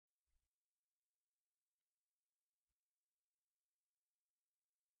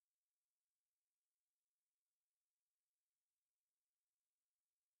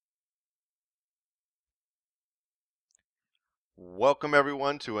Welcome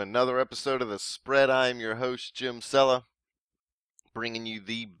everyone to another episode of The Spread. I am your host, Jim Sella, bringing you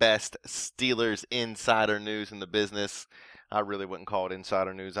the best Steelers insider news in the business. I really wouldn't call it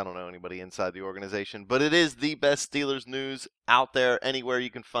insider news. I don't know anybody inside the organization, but it is the best Steelers news out there, anywhere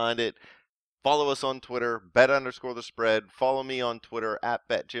you can find it. Follow us on Twitter, bet_the_spread. Follow me on Twitter, at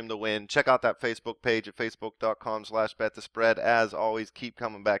BetJimTheWin. Check out that Facebook page at facebook.com/betthespread. As always, keep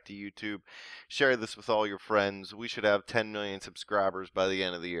coming back to YouTube. Share this with all your friends. We should have 10 million subscribers by the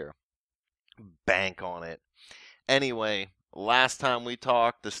end of the year. Bank on it. Anyway, last time we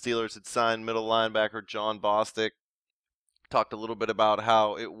talked, the Steelers had signed middle linebacker John Bostic. Talked a little bit about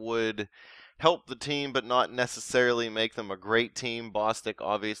how it would help the team, but not necessarily make them a great team. Bostic,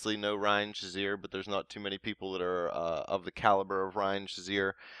 obviously, no Ryan Shazier, but there's not too many people that are of the caliber of Ryan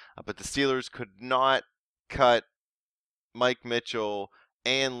Shazier. But the Steelers could not cut Mike Mitchell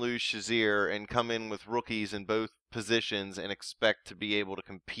and lose Shazier and come in with rookies in both positions and expect to be able to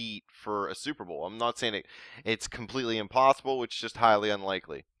compete for a Super Bowl. I'm not saying it's completely impossible, it's just highly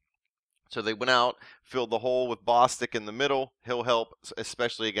unlikely. So they went out, filled the hole with Bostic in the middle. He'll help,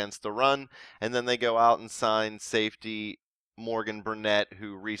 especially against the run. And then they go out and sign safety Morgan Burnett,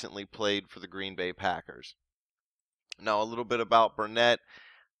 who recently played for the Green Bay Packers. Now, a little bit about Burnett.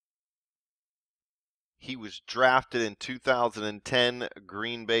 He was drafted in 2010.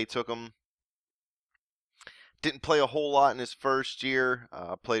 Green Bay took him. Didn't play a whole lot in his first year.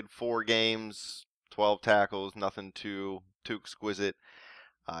 Played 4 games, 12 tackles, nothing too exquisite.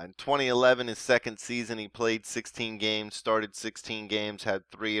 In 2011, his second season, he played 16 games, started 16 games, had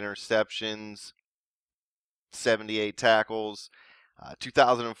 3 interceptions, 78 tackles.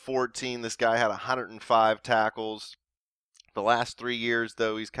 2014, this guy had 105 tackles. The last 3 years,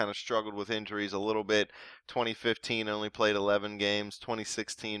 though, he's kind of struggled with injuries a little bit. 2015 only played 11 games.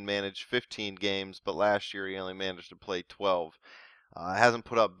 2016 managed 15 games, but last year he only managed to play 12. Hasn't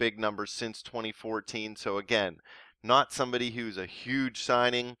put up big numbers since 2014, so again, not somebody who's a huge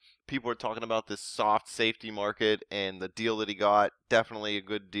signing. People are talking about this soft safety market, and the deal that he got, definitely a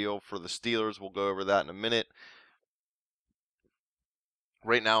good deal for the Steelers. We'll go over that in a minute.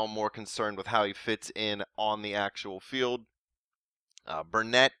 Right now, I'm more concerned with how he fits in on the actual field.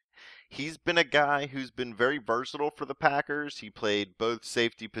 Burnett, he's been a guy who's been very versatile for the Packers. He played both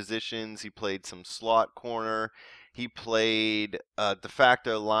safety positions. He played some slot corner. He played de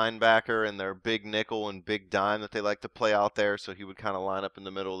facto linebacker in their big nickel and big dime that they like to play out there. So he would kind of line up in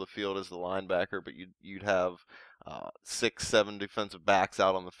the middle of the field as the linebacker, but you'd have 6, 7 defensive backs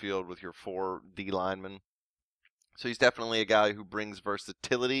out on the field with your 4 D linemen. So he's definitely a guy who brings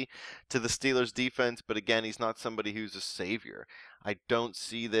versatility to the Steelers defense, but again, he's not somebody who's a savior. I don't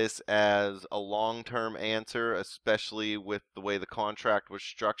see this as a long-term answer, especially with the way the contract was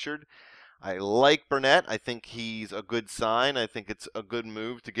structured. I like Burnett. I think he's a good sign. I think it's a good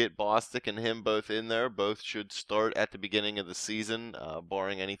move to get Bostic and him both in there. Both should start at the beginning of the season,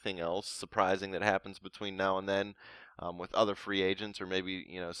 barring anything else surprising that happens between now and then. With other free agents, or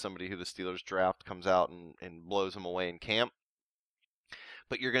maybe somebody who the Steelers draft comes out and blows him away in camp.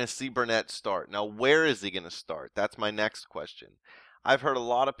 But you're going to see Burnett start. Now, where is he going to start? That's my next question. I've heard a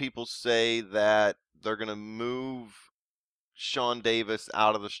lot of people say that they're going to move Sean Davis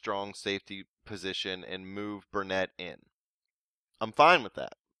out of the strong safety position and move Burnett in. I'm fine with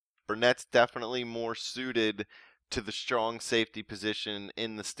that. Burnett's definitely more suited to the strong safety position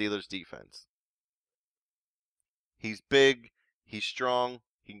in the Steelers defense. He's big, he's strong,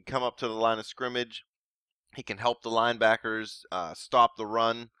 he can come up to the line of scrimmage, he can help the linebackers stop the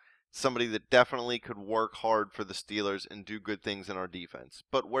run. Somebody that definitely could work hard for the Steelers and do good things in our defense.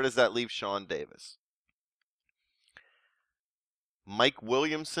 But where does that leave Sean Davis? Mike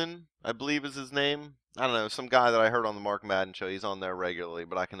Williamson, I believe is his name. I don't know, some guy that I heard on the Mark Madden show. He's on there regularly,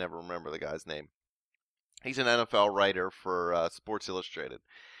 but I can never remember the guy's name. He's an NFL writer for Sports Illustrated.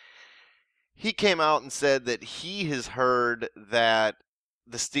 He came out and said that he has heard that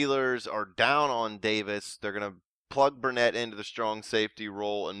the Steelers are down on Davis. They're going to plug Burnett into the strong safety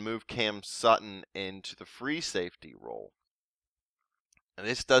role and move Cam Sutton into the free safety role. And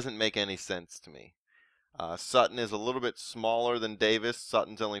this doesn't make any sense to me. Sutton is a little bit smaller than Davis.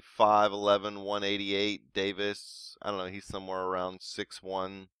 Sutton's only 5'11", 188. Davis, I don't know, he's somewhere around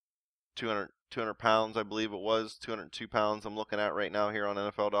 6'1", 200 pounds, I believe it was. 202 pounds I'm looking at right now here on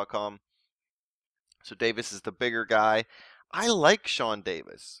NFL.com. So Davis is the bigger guy. I like Sean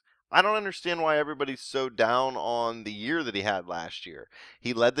Davis. I don't understand why everybody's so down on the year that he had last year.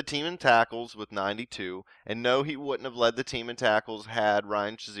 He led the team in tackles with 92, and no, he wouldn't have led the team in tackles had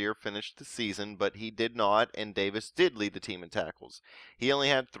Ryan Shazier finished the season, but he did not, and Davis did lead the team in tackles. He only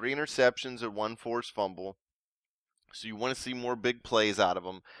had 3 interceptions and 1 forced fumble. So you want to see more big plays out of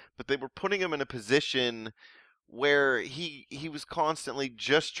him. But they were putting him in a position where he was constantly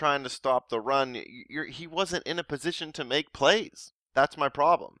just trying to stop the run. He wasn't in a position to make plays. That's my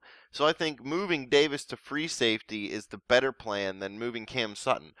problem. So I think moving Davis to free safety is the better plan than moving Cam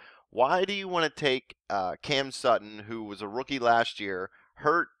Sutton. Why do you want to take Cam Sutton, who was a rookie last year,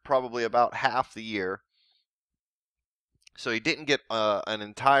 hurt probably about half the year, so he didn't get an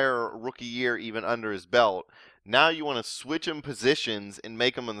entire rookie year even under his belt. Now you want to switch him positions and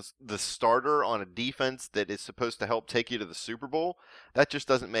make him the starter on a defense that is supposed to help take you to the Super Bowl? That just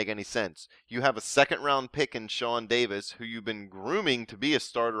doesn't make any sense. You have a second-round pick in Sean Davis, who you've been grooming to be a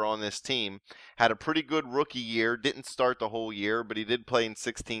starter on this team. Had a pretty good rookie year. Didn't start the whole year, but he did play in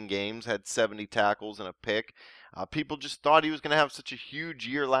 16 games. Had 70 tackles and a pick. People just thought he was going to have such a huge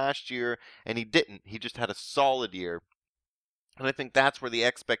year last year, and he didn't. He just had a solid year. And I think that's where the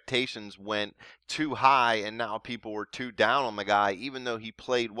expectations went too high, and now people were too down on the guy, even though he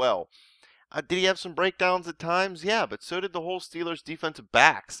played well. Did he have some breakdowns at times? Yeah, but so did the whole Steelers defensive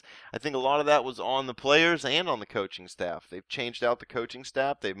backs. I think a lot of that was on the players and on the coaching staff. They've changed out the coaching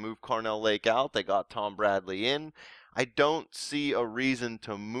staff. They've moved Carnell Lake out. They got Tom Bradley in. I don't see a reason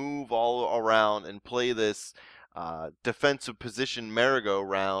to move all around and play this defensive position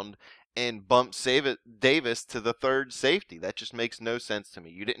merry-go-round and bump Davis to the third safety. That just makes no sense to me.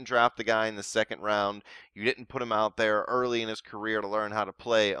 You didn't draft the guy in the second round. You didn't put him out there early in his career to learn how to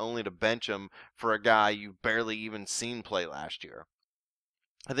play, only to bench him for a guy you've barely even seen play last year.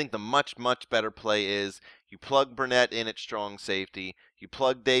 I think the much, much better play is you plug Burnett in at strong safety, you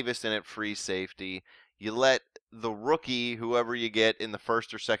plug Davis in at free safety, you let the rookie, whoever you get in the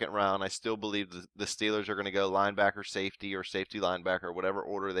first or second round, I still believe the Steelers are going to go linebacker, safety, or safety linebacker, whatever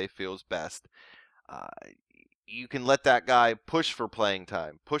order they feel is best. You can let that guy push for playing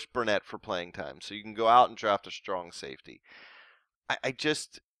time, push Burnett for playing time, so you can go out and draft a strong safety. I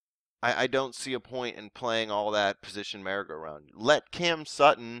don't see a point in playing all that position merry-go-round. Let Cam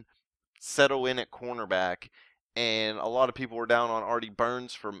Sutton settle in at cornerback, and a lot of people were down on Artie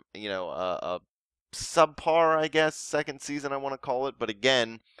Burns for a subpar, I guess, second season I want to call it, but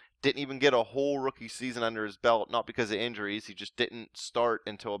again, didn't even get a whole rookie season under his belt, not because of injuries. He just didn't start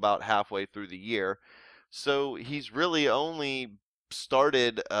until about halfway through the year. So he's really only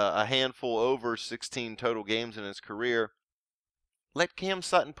started a handful over 16 total games in his career. Let Cam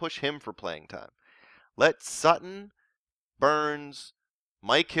Sutton push him for playing time. Let Sutton, Burns,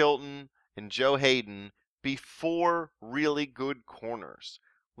 Mike Hilton, and Joe Hayden be four really good corners.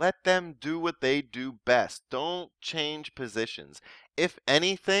 Let them do what they do best. Don't change positions. If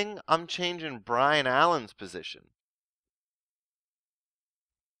anything, I'm changing Brian Allen's position.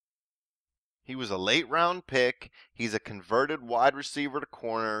 He was a late round pick. He's a converted wide receiver to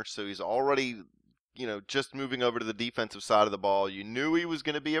corner, so he's already just moving over to the defensive side of the ball. You knew he was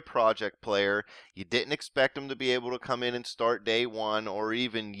going to be a project player. You didn't expect him to be able to come in and start day one or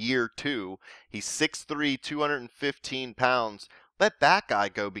even year two. He's 6'3", 215 pounds. Let that guy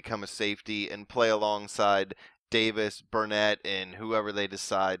go become a safety and play alongside Davis, Burnett, and whoever they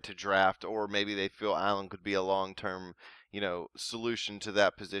decide to draft, or maybe they feel Allen could be a long-term solution to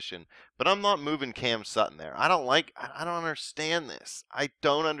that position. But I'm not moving Cam Sutton there. I don't understand this. I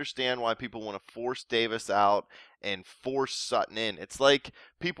don't understand why people want to force Davis out and force Sutton in. It's like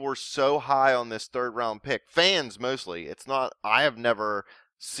people were so high on this third round pick. Fans mostly. It's not, I have never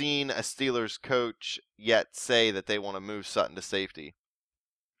seen a Steelers coach yet say that they want to move Sutton to safety.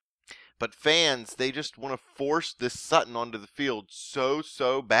 But fans, they just want to force this Sutton onto the field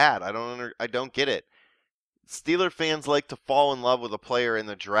so bad. I don't get it. Steeler fans like to fall in love with a player in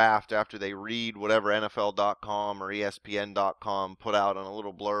the draft after they read whatever NFL.com or ESPN.com put out on a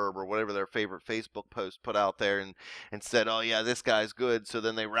little blurb or whatever their favorite Facebook post put out there and said, oh yeah, this guy's good. So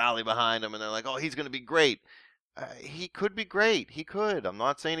then they rally behind him and they're like, oh, he's going to be great. He could be great. He could. I'm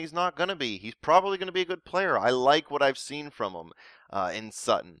not saying he's not going to be. He's probably going to be a good player. I like what I've seen from him in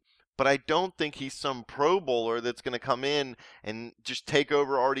Sutton. But I don't think he's some Pro Bowler that's going to come in and just take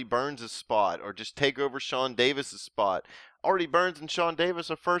over Artie Burns' spot or just take over Sean Davis' spot. Artie Burns and Sean Davis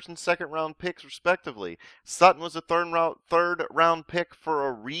are first and second round picks respectively. Sutton was a third round pick for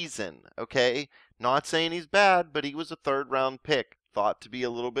a reason, okay? Not saying he's bad, but he was a third round pick, thought to be a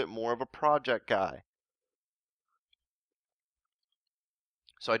little bit more of a project guy.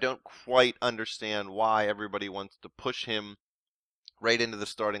 So I don't quite understand why everybody wants to push him right into the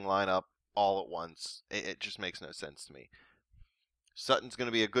starting lineup all at once. It just makes no sense to me. Sutton's going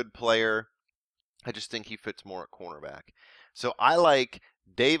to be a good player. I just think he fits more at cornerback. So I like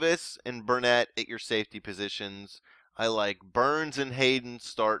Davis and Burnett at your safety positions. I like Burns and Hayden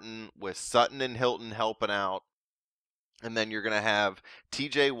starting with Sutton and Hilton helping out. And then you're going to have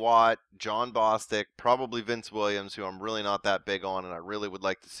TJ Watt, John Bostic, probably Vince Williams, who I'm really not that big on, and I really would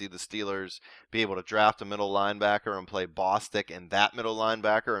like to see the Steelers be able to draft a middle linebacker and play Bostic and that middle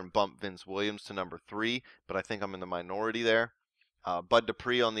linebacker and bump Vince Williams to number 3, but I think I'm in the minority there. Bud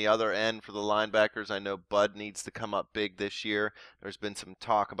Dupree on the other end for the linebackers. I know Bud needs to come up big this year. There's been some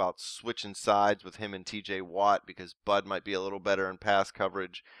talk about switching sides with him and TJ Watt because Bud might be a little better in pass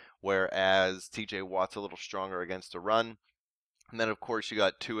coverage, whereas TJ Watt's a little stronger against the run. And then, of course, you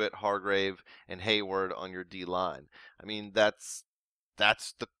got Tuitt, Hargrave, and Hayward on your D line. I mean, that's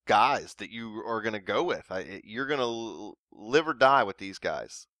the guys that you are going to go with. You're going to live or die with these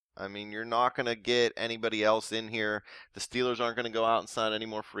guys. I mean, you're not going to get anybody else in here. The Steelers aren't going to go out and sign any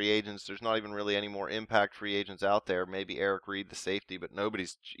more free agents. There's not even really any more impact free agents out there. Maybe Eric Reed, the safety, but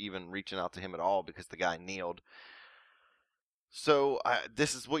nobody's even reaching out to him at all because the guy kneeled. So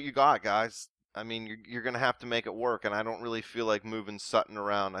this is what you got, guys. I mean, you're going to have to make it work, and I don't really feel like moving Sutton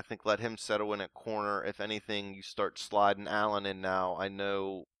around. I think let him settle in at corner. If anything, you start sliding Allen in now. I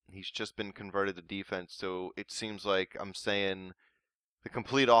know he's just been converted to defense, so it seems like I'm saying the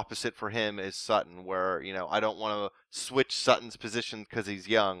complete opposite for him is Sutton, where, I don't want to switch Sutton's position because he's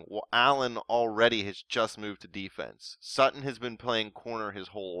young. Well, Allen already has just moved to defense. Sutton has been playing corner his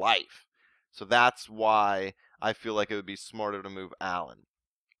whole life. So that's why I feel like it would be smarter to move Allen.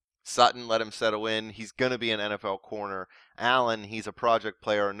 Sutton, let him settle in. He's going to be an NFL corner. Allen, he's a project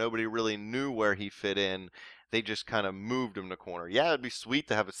player. Nobody really knew where he fit in. They just kind of moved him to corner. Yeah, it'd be sweet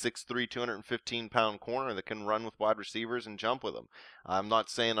to have a 6'3", 215-pound corner that can run with wide receivers and jump with them. I'm not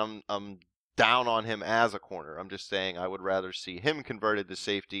saying I'm down on him as a corner. I'm just saying I would rather see him converted to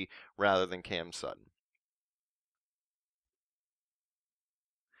safety rather than Cam Sutton.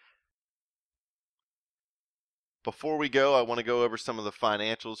 Before we go, I want to go over some of the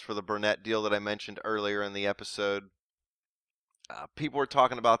financials for the Burnett deal that I mentioned earlier in the episode. People were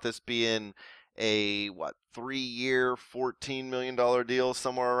talking about this being a 3-year, $14 million deal,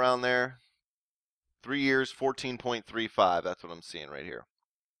 somewhere around there. 3 years, 14.35. That's what I'm seeing right here.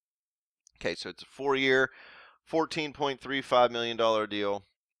 Okay, so it's a 4-year, $14.35 million deal.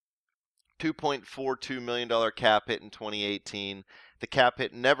 $2.42 million cap hit in 2018. The cap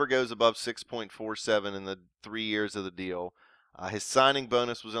hit never goes above 6.47 in the 3 years of the deal. His signing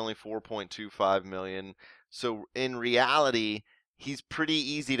bonus was only $4.25 million. So in reality, he's pretty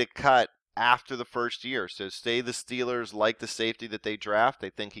easy to cut after the first year. So say the Steelers like the safety that they draft. They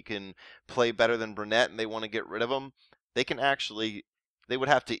think he can play better than Burnett and they want to get rid of him. They would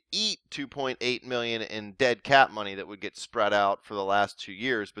have to eat $2.8 million in dead cap money that would get spread out for the last 2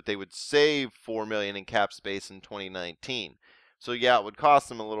 years, but they would save $4 million in cap space in 2019. So yeah, it would cost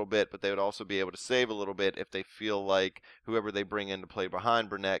them a little bit, but they would also be able to save a little bit if they feel like whoever they bring in to play behind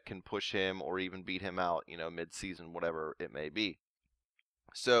Burnett can push him or even beat him out, mid-season, whatever it may be.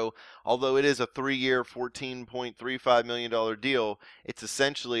 So, although it is a 3-year, $14.35 million deal, it's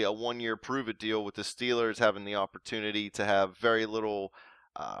essentially a 1-year prove-it deal with the Steelers having the opportunity to have very little.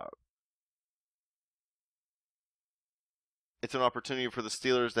 It's an opportunity for the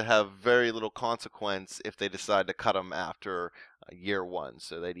Steelers to have very little consequence if they decide to cut him after year 1.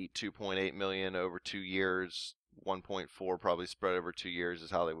 So they'd eat $2.8 million over 2 years. 1.4 probably spread over 2 years is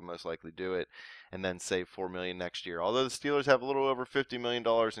how they would most likely do it, and then save $4 million next year. Although the Steelers have a little over $50 million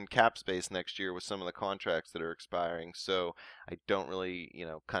in cap space next year with some of the contracts that are expiring, so I don't really,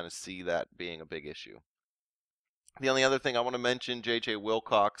 kind of see that being a big issue. The only other thing I want to mention, J.J.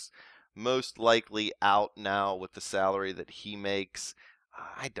 Wilcox, most likely out now with the salary that he makes.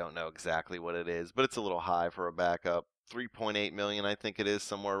 I don't know exactly what it is, but it's a little high for a backup. 3.8 million, I think it is,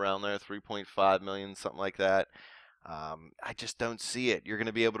 somewhere around there. 3.5 million, something like that. I just don't see it. You're going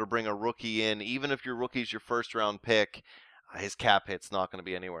to be able to bring a rookie in, even if your rookie's your first round pick. His cap hit's not going to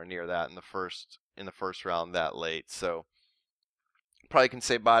be anywhere near that in the first round that late. So probably can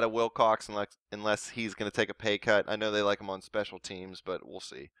say bye to Wilcox unless he's going to take a pay cut. I know they like him on special teams, but we'll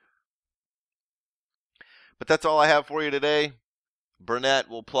see. But that's all I have for you today. Burnett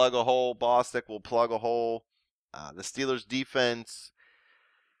will plug a hole. Bostic will plug a hole. The Steelers' defense,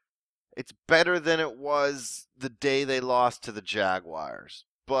 it's better than it was the day they lost to the Jaguars.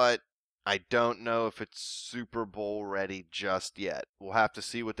 But I don't know if it's Super Bowl ready just yet. We'll have to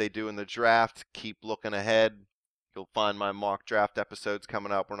see what they do in the draft. Keep looking ahead. You'll find my mock draft episodes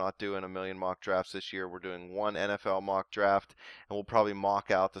coming up. We're not doing a million mock drafts this year. We're doing one NFL mock draft, and we'll probably mock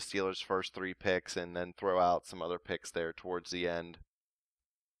out the Steelers' first 3 picks and then throw out some other picks there towards the end.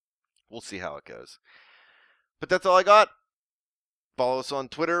 We'll see how it goes. But that's all I got. Follow us on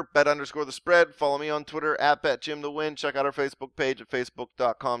Twitter, bet_the_spread. Follow me on Twitter, @BetJimTheWin. Check out our Facebook page at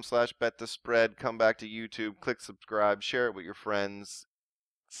facebook.com/betthespread. Come back to YouTube, click subscribe, share it with your friends.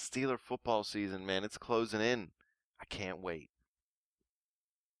 Steeler football season, man. It's closing in. I can't wait.